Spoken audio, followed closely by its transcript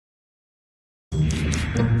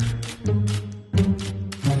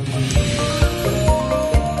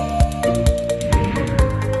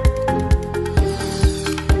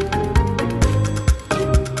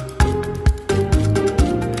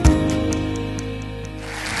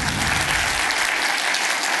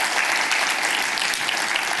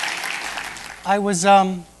I was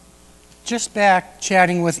just back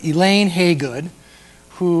chatting with Elaine Haygood,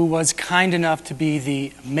 who was kind enough to be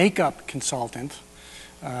the makeup consultant,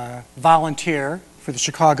 volunteer for the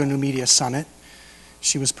Chicago New Media Summit.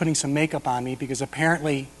 She was putting some makeup on me because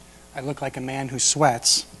apparently I look like a man who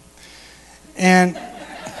sweats. And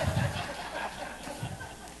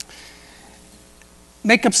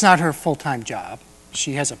makeup's not her full-time job.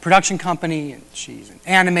 She has a production company, and she's an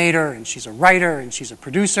animator, and she's a writer, and she's a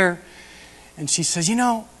producer. And she says, you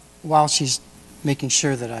know, while she's making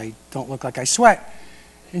sure that I don't look like I sweat,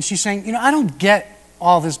 and she's saying, you know, I don't get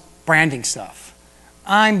all this branding stuff.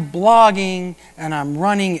 I'm blogging, and I'm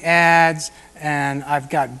running ads, and I've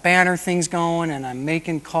got banner things going, and I'm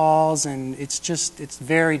making calls, and it's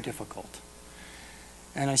very difficult.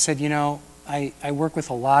 And I said, you know, I work with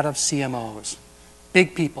a lot of CMOs,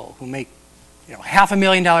 big people who make, you know,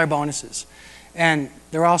 $500,000 bonuses, and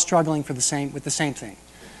they're all struggling with the same thing.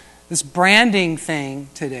 This branding thing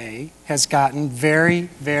today has gotten very,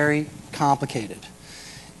 very complicated.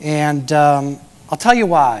 And I'll tell you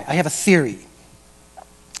why. I have a theory.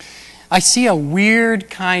 I see a weird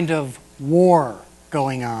kind of war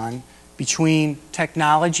going on between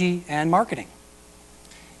technology and marketing.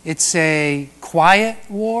 It's a quiet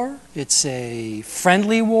war. It's a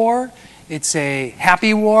friendly war. It's a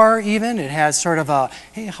happy war even. It has sort of a,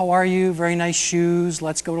 hey, how are you? Very nice shoes.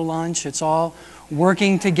 Let's go to lunch. It's all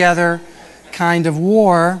working together kind of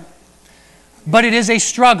war. But it is a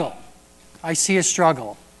struggle. I see a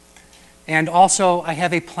struggle. And also, I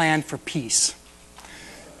have a plan for peace.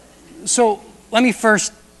 So let me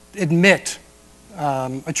first admit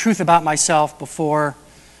a truth about myself before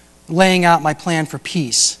laying out my plan for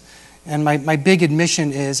peace. And my big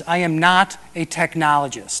admission is I am not a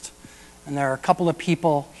technologist. And there are a couple of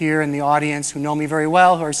people here in the audience who know me very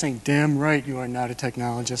well who are saying, damn right you are not a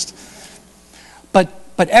technologist.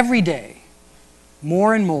 But every day,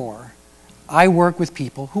 more and more, I work with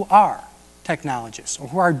people who are technologists or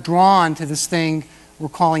who are drawn to this thing we're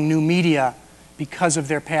calling new media because of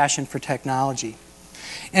their passion for technology.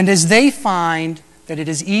 And as they find that it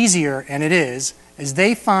is easier, and it is, as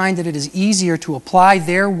they find that it is easier to apply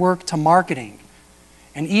their work to marketing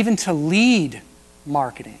and even to lead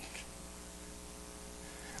marketing,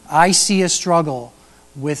 I see a struggle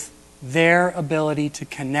with their ability to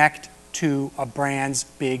connect to a brand's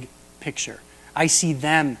big picture. I see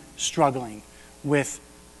them struggling with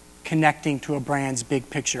connecting to a brand's big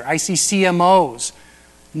picture. I see CMOs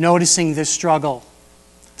noticing this struggle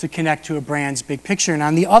to connect to a brand's big picture. And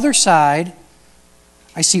on the other side,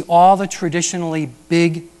 I see all the traditionally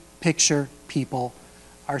big picture people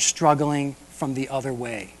are struggling from the other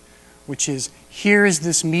way, which is here is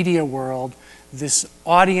this media world, this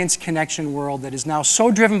audience connection world that is now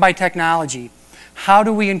so driven by technology. How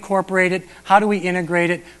do we incorporate it? How do we integrate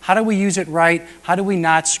it? How do we use it right? How do we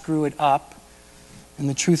not screw it up? And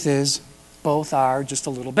the truth is, both are just a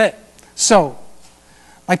little bit. So,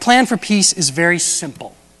 my plan for peace is very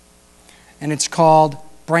simple, and it's called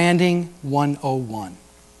Branding 101.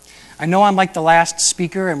 I know I'm like the last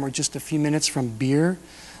speaker, and we're just a few minutes from beer,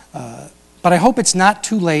 but I hope it's not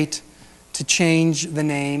too late to change the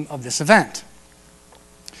name of this event.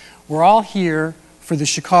 We're all here for the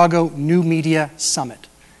Chicago New Media Summit,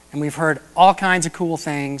 and we've heard all kinds of cool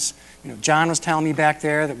things. You know, John was telling me back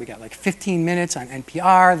there that we got like 15 minutes on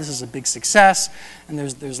NPR. This is a big success, and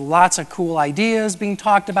there's lots of cool ideas being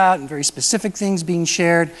talked about and very specific things being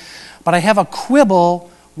shared. But I have a quibble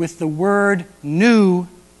with the word new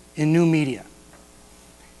in new media.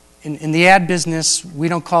 In the ad business, we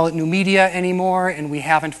don't call it new media anymore, and we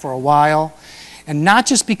haven't for a while. And not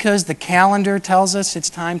just because the calendar tells us it's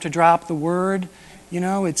time to drop the word, you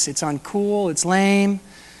know, it's uncool, it's lame.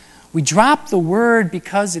 We drop the word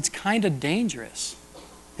because it's kind of dangerous.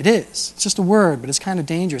 It is. It's just a word, but it's kind of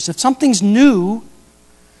dangerous. If something's new,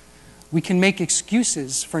 we can make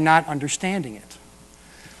excuses for not understanding it.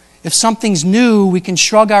 If something's new, we can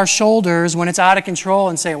shrug our shoulders when it's out of control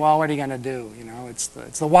and say, well, what are you going to do? You know, it's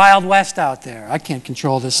the Wild West out there. I can't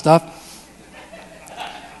control this stuff.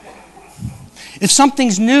 If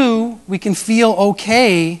something's new, we can feel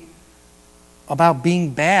okay about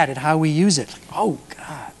being bad at how we use it. Like, oh,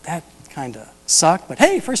 God, that kind of sucked, but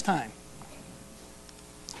hey, first time.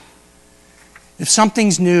 If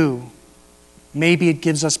something's new, maybe it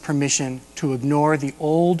gives us permission to ignore the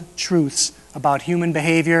old truths about human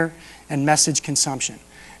behavior and message consumption.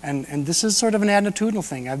 And this is sort of an attitudinal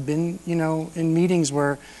thing. I've been, you know, in meetings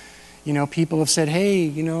where, you know, people have said, hey,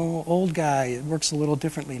 you know, old guy, it works a little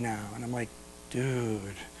differently now. And I'm like,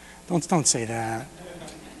 dude, don't say that.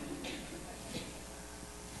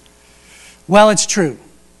 Well, it's true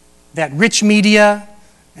that rich media,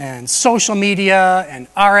 and social media and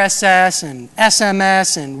RSS and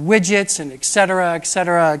SMS and widgets and et cetera, et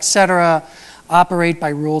cetera, et cetera, operate by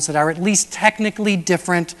rules that are at least technically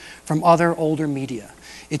different from other older media.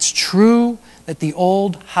 It's true that the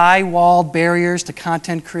old high-walled barriers to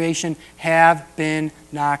content creation have been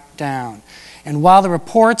knocked down. And while the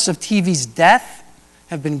reports of TV's death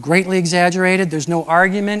have been greatly exaggerated, there's no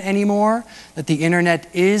argument anymore that the internet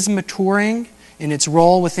is maturing in its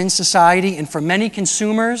role within society, and for many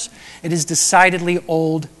consumers, it is decidedly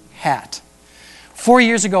old hat. 4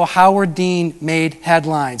 years ago, Howard Dean made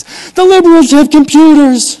headlines. The liberals have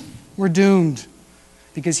computers. We're doomed.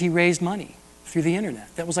 Because he raised money through the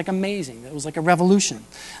internet. That was like amazing. That was like a revolution.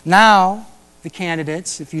 Now, the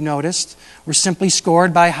candidates, if you noticed, were simply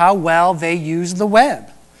scored by how well they used the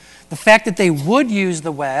web. The fact that they would use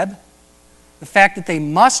the web, the fact that they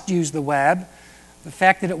must use the web, the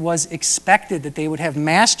fact that it was expected that they would have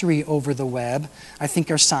mastery over the web, I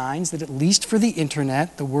think are signs that at least for the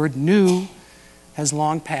internet, the word new has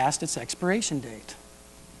long passed its expiration date.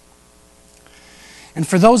 And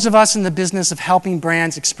for those of us in the business of helping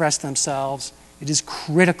brands express themselves, it is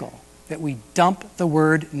critical that we dump the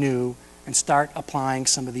word new and start applying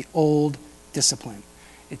some of the old discipline.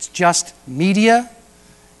 It's just media,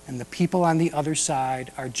 and the people on the other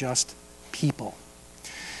side are just people.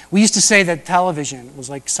 We used to say that television was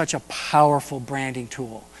like such a powerful branding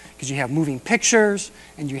tool because you have moving pictures,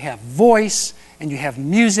 and you have voice, and you have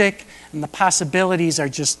music, and the possibilities are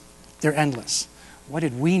just, they're endless. What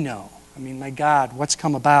did we know? I mean, my God, what's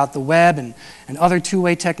come about? The web and other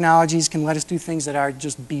two-way technologies can let us do things that are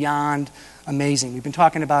just beyond amazing. We've been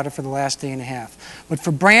talking about it for the last day and a half. But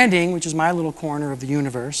for branding, which is my little corner of the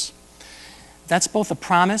universe, that's both a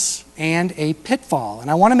promise and a pitfall.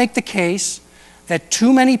 And I want to make the case that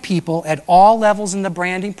too many people at all levels in the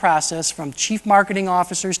branding process, from chief marketing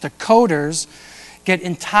officers to coders, get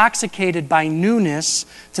intoxicated by newness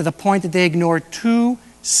to the point that they ignore two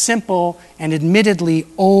simple and admittedly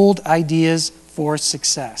old ideas for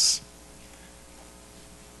success.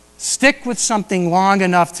 Stick with something long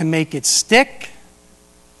enough to make it stick,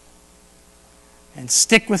 and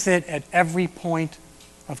stick with it at every point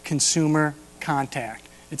of consumer contact.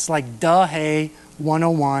 It's like duh hey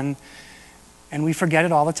 101, and we forget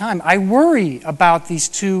it all the time. I worry about these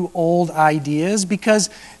two old ideas because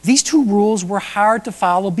these two rules were hard to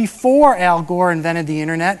follow before Al Gore invented the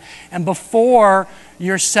internet and before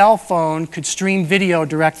your cell phone could stream video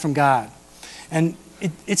direct from God. And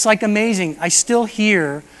it's like amazing. I still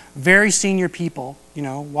hear very senior people,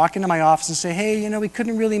 walk into my office and say, hey, we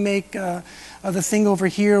couldn't really make the thing over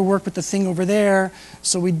here work with the thing over there,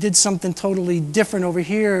 so we did something totally different over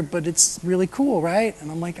here, but it's really cool, right? And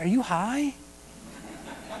I'm like, are you high?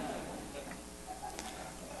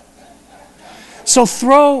 So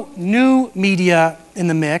throw new media in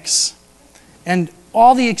the mix, and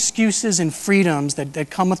all the excuses and freedoms that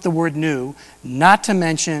come with the word new, not to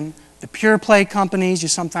mention the pure play companies you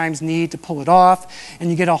sometimes need to pull it off, and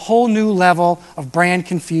you get a whole new level of brand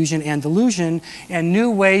confusion and delusion and new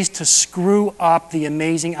ways to screw up the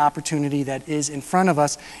amazing opportunity that is in front of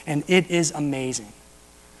us, and it is amazing.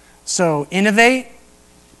 So innovate?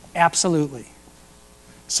 Absolutely.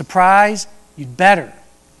 Surprise? You'd better.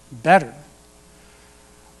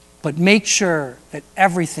 But make sure that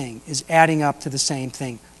everything is adding up to the same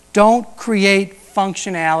thing. Don't create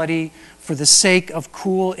functionality for the sake of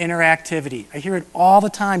cool interactivity. I hear it all the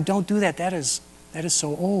time. Don't do that. That is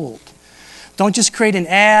so old. Don't just create an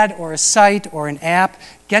ad or a site or an app.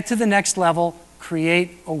 Get to the next level.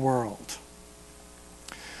 Create a world.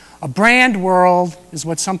 A brand world is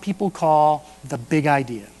what some people call the big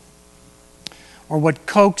idea, or what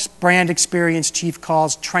Coke's brand experience chief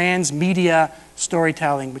calls transmedia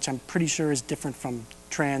storytelling, which I'm pretty sure is different from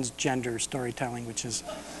transgender storytelling, which is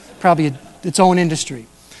probably its own industry.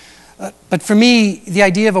 But for me, the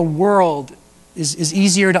idea of a world is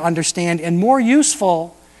easier to understand and more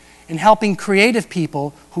useful in helping creative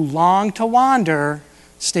people who long to wander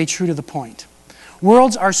stay true to the point.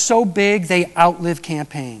 Worlds are so big they outlive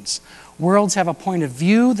campaigns. Worlds have a point of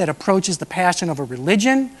view that approaches the passion of a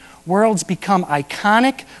religion. Worlds become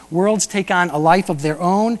iconic, worlds take on a life of their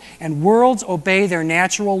own, and worlds obey their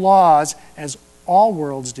natural laws, as all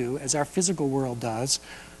worlds do, as our physical world does,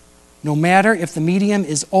 no matter if the medium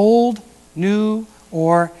is old, new,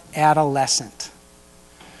 or adolescent.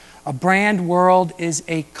 A brand world is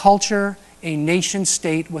a culture, a nation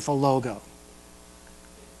state with a logo.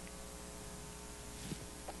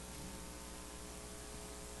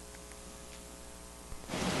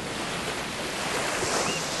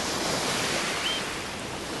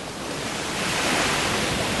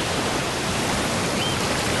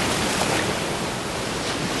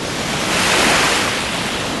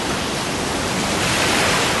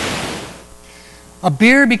 A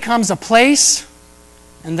beer becomes a place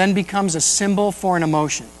and then becomes a symbol for an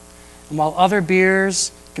emotion. And while other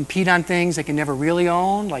beers compete on things they can never really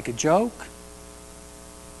own, like a joke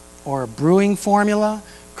or a brewing formula,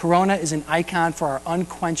 Corona is an icon for our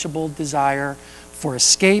unquenchable desire for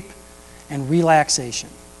escape and relaxation.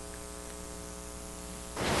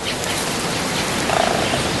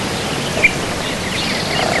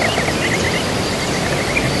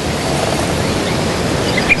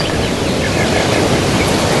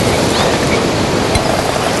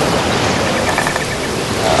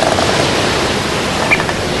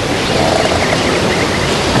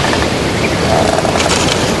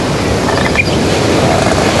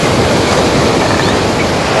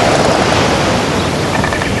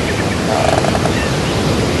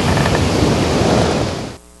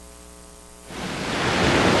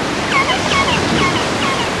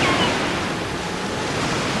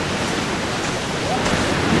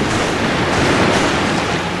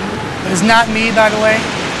 It is not me, by the way.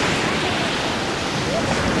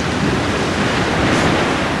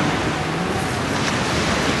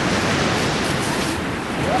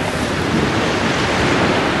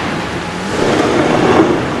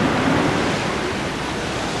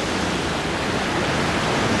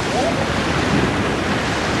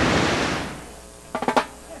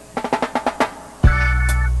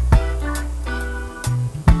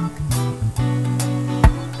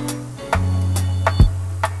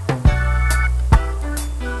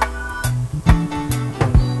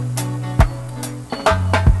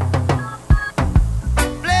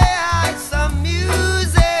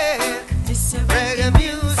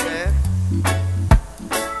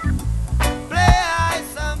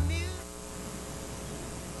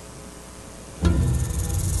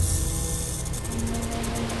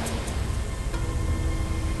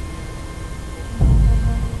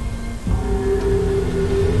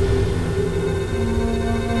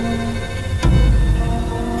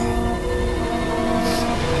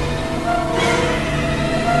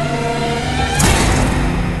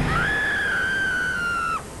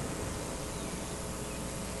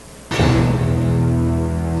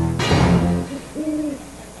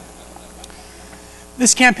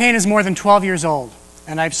 This campaign is more than 12 years old,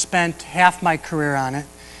 and I've spent half my career on it,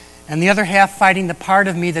 and the other half fighting the part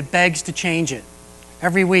of me that begs to change it.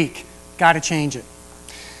 Every week, got to change it.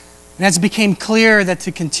 And as it became clear that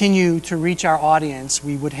to continue to reach our audience,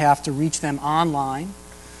 we would have to reach them online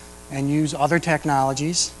and use other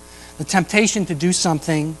technologies, the temptation to do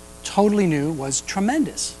something totally new was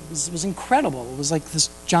tremendous. It was incredible. It was like this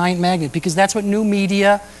giant magnet, because that's what new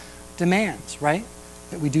media demands, right?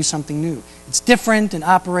 That we do something new. It's different and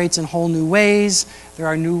operates in whole new ways. There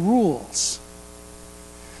are new rules.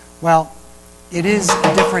 Well, it is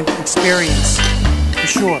a different experience, for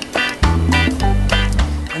sure.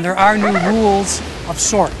 And there are new rules of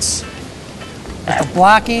sorts. But the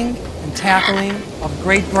blocking and tackling of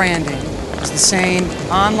great branding is the same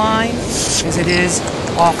online as it is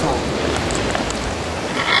offline.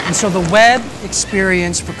 And so the web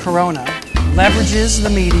experience for Corona leverages the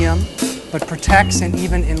medium, but protects and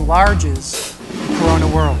even enlarges the Corona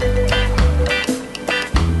world.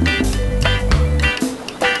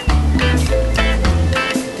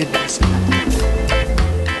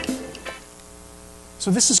 So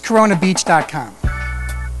this is coronabeach.com.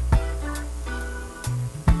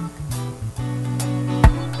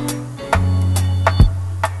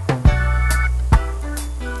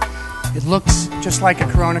 It looks just like a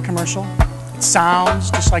Corona commercial. It sounds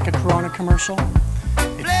just like a Corona commercial.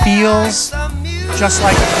 It feels just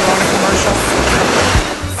like a Corona commercial.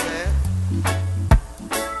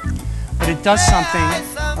 But it does something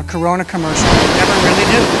a Corona commercial would never really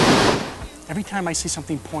do. Every time I see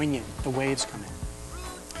something poignant, the waves come in.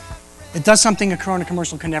 It does something a Corona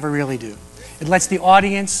commercial can never really do. It lets the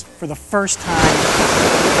audience, for the first time,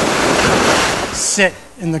 sit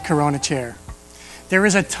in the Corona chair. There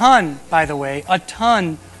is a ton, by the way, a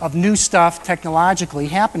ton of new stuff technologically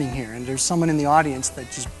happening here. And there's someone in the audience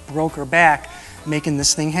that just broke her back making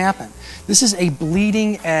this thing happen. This is a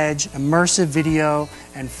bleeding edge, immersive video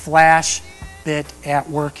and flash bit at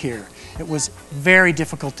work here. It was very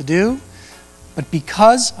difficult to do, but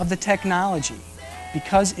because of the technology,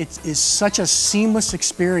 because it is such a seamless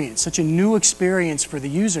experience, such a new experience for the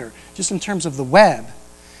user, just in terms of the web,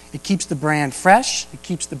 it keeps the brand fresh, it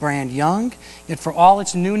keeps the brand young, yet for all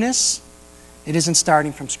its newness, it isn't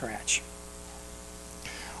starting from scratch,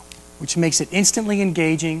 which makes it instantly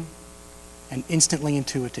engaging and instantly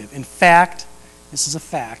intuitive. In fact, this is a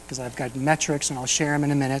fact, because I've got metrics and I'll share them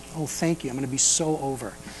in a minute. Oh, thank you, I'm going to be so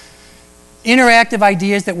over. Interactive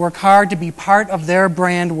ideas that work hard to be part of their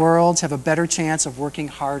brand worlds have a better chance of working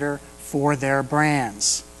harder for their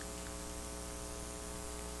brands.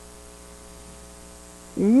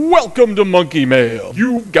 Welcome to Monkey Mail.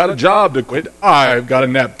 You've got a job to quit. I've got a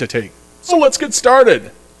nap to take. So let's get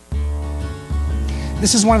started.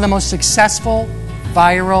 This is one of the most successful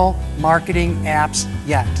viral marketing apps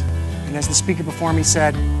yet. And as the speaker before me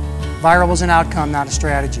said, viral was an outcome, not a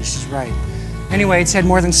strategy. She's right. Anyway, it's had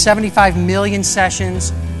more than 75 million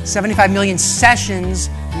sessions,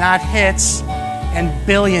 not hits, and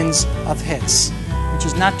billions of hits, which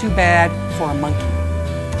is not too bad for a monkey.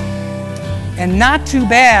 And not too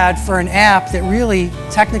bad for an app that really,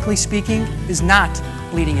 technically speaking, is not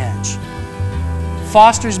bleeding edge.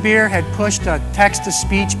 Foster's Beer had pushed a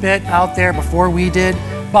text-to-speech bit out there before we did.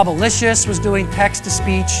 Bubblicious was doing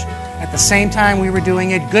text-to-speech at the same time we were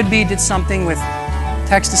doing it. Goodbee did something with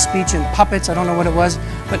text-to-speech and puppets, I don't know what it was,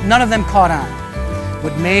 but none of them caught on.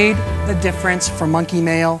 What made the difference for Monkey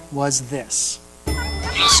Mail was this.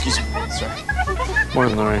 Excuse me, sorry.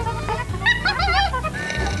 Morning, Larry.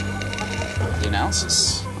 The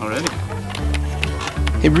analysis already.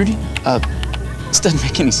 Hey, Rudy, this doesn't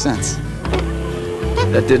make any sense.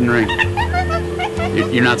 That didn't ring.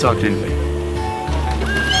 You're not talking to anybody.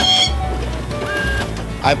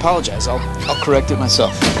 I apologize. I'll correct it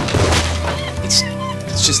myself. It's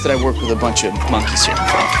just that I work with a bunch of monkeys here.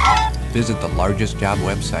 Visit the largest job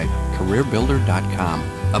website,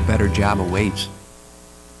 careerbuilder.com. A better job awaits.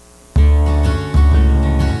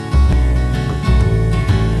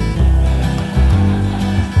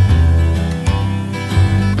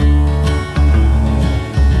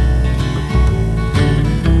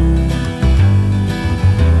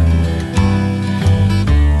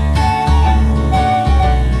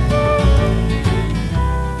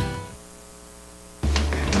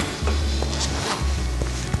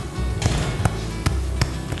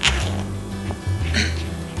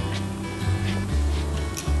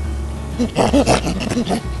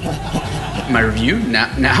 My review?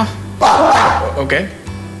 Now? Okay.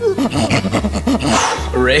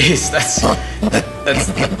 Raise, that's...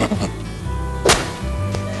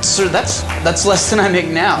 Sir, that's less than I make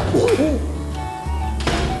now.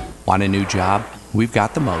 Want a new job? We've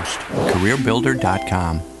got the most.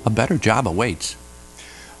 careerbuilder.com. A better job awaits.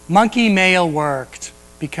 Monkey Mail worked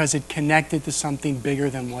because it connected to something bigger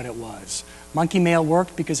than what it was. Monkey Mail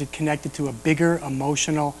worked because it connected to a bigger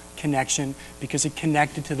emotional connection, because it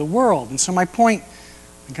connected to the world. And so my point,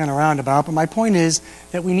 I'm kind of roundabout, but my point is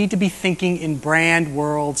that we need to be thinking in brand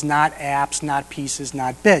worlds, not apps, not pieces,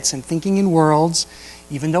 not bits. And thinking in worlds,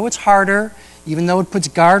 even though it's harder, even though it puts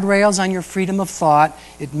guardrails on your freedom of thought,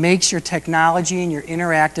 it makes your technology and your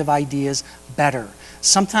interactive ideas better.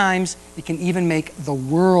 Sometimes it can even make the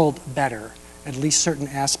world better, at least certain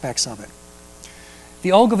aspects of it.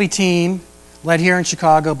 The Ogilvy team, led here in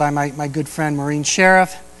Chicago by my good friend Maureen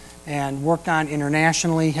Sheriff and worked on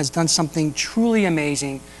internationally, has done something truly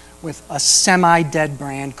amazing with a semi-dead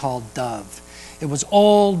brand called Dove. It was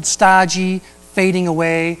old, stodgy, fading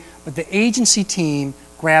away, but the agency team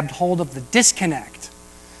grabbed hold of the disconnect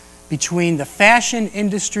between the fashion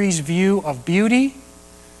industry's view of beauty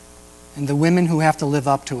and the women who have to live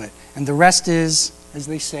up to it. And the rest is, as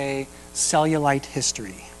they say, cellulite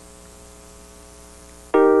history.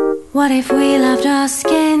 What if we loved our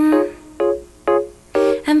skin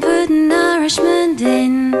and put nourishment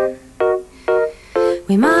in?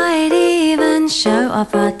 We might even show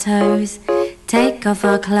off our toes, take off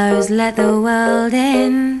our clothes, let the world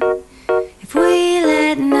in. If we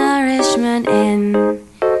let nourishment in,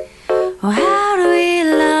 oh, how do we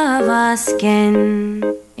love our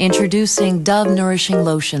skin? Introducing Dove Nourishing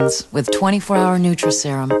Lotions with 24-hour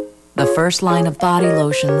Nutri-Serum, the first line of body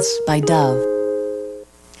lotions by Dove.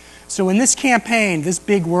 So in this campaign, this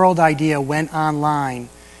big world idea went online.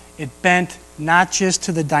 It bent not just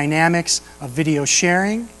to the dynamics of video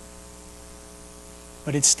sharing,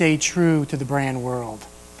 but it stayed true to the brand world.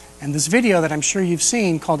 And this video that I'm sure you've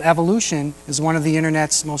seen called Evolution is one of the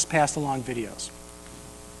internet's most passed along videos.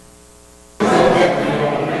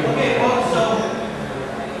 Okay, folks, so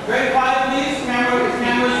very quiet, please.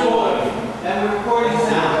 Camera's rolling. And we're recording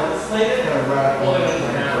sound. It's slated.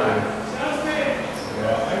 Sounds great.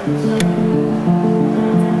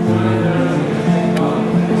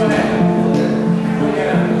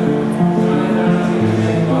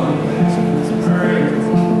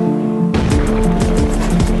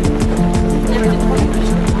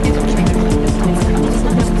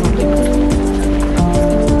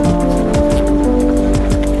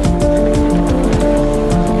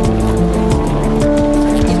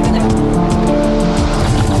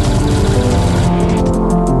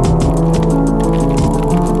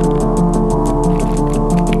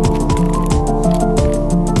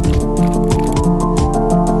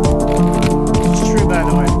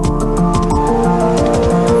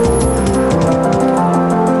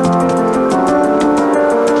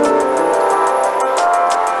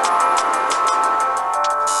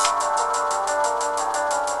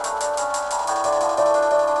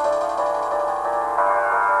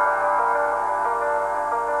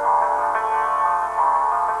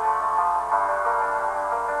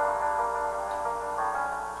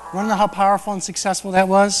 Want to know how powerful and successful that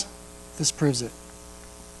was? This proves it.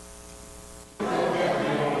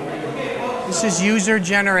 This is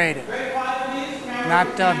user-generated,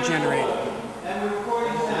 not Dove-generated.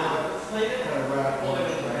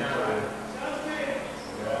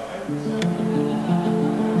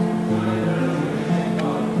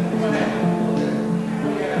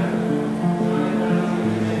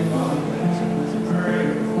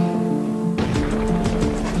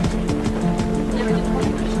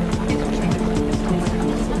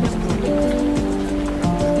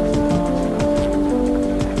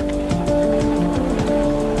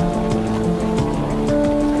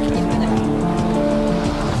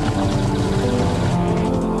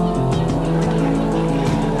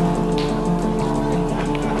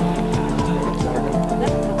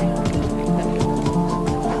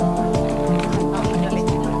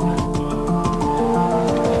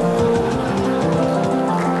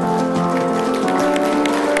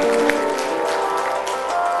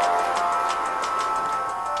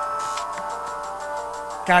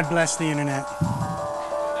 God bless the internet.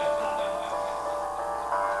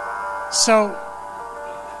 So,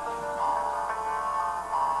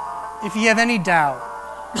 if you have any doubt,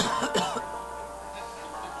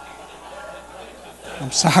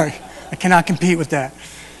 I'm sorry, I cannot compete with that.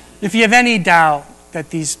 If you have any doubt that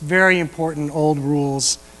these very important old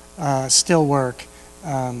rules still work,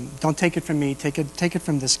 don't take it from me, take it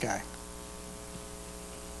from this guy.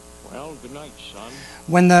 Well, good night, son.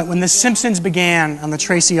 When the Simpsons began on the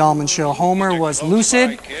Tracy Ullman Show, Homer was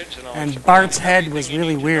lucid and Bart's head was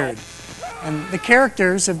really weird. And the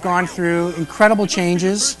characters have gone through incredible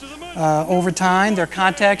changes over time. Their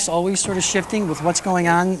context always sort of shifting with what's going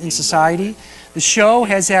on in society. The show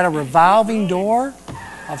has had a revolving door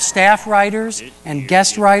of staff writers and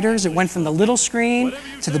guest writers. It went from the little screen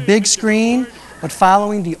to the big screen, but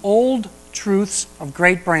following the old truths of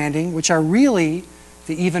great branding, which are really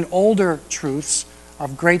the even older truths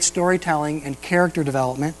of great storytelling and character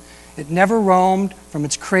development. It never roamed from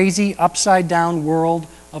its crazy upside-down world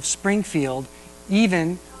of Springfield,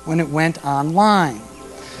 even when it went online.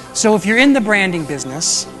 So if you're in the branding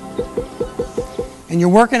business and you're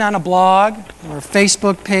working on a blog or a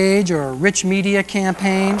Facebook page or a rich media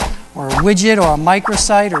campaign or a widget or a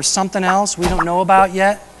microsite or something else we don't know about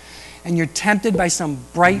yet, and you're tempted by some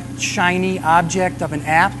bright, shiny object of an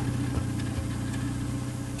app,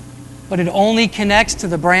 but it only connects to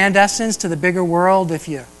the brand essence, to the bigger world, if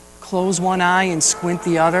you close one eye and squint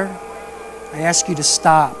the other, I ask you to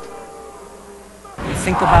stop and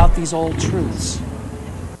think about these old truths.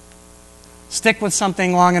 Stick with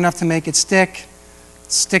something long enough to make it stick.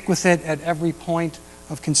 Stick with it at every point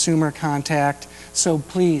of consumer contact. So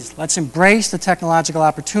please, let's embrace the technological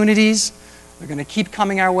opportunities. They're going to keep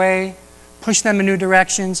coming our way. Push them in new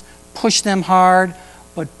directions. Push them hard.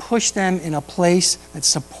 But push them in a place that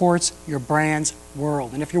supports your brand's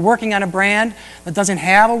world. And if you're working on a brand that doesn't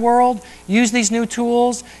have a world, use these new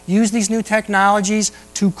tools, use these new technologies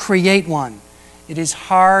to create one. It is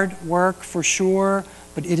hard work for sure,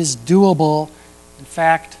 but it is doable. In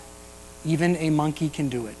fact, even a monkey can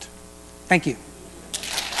do it. Thank you.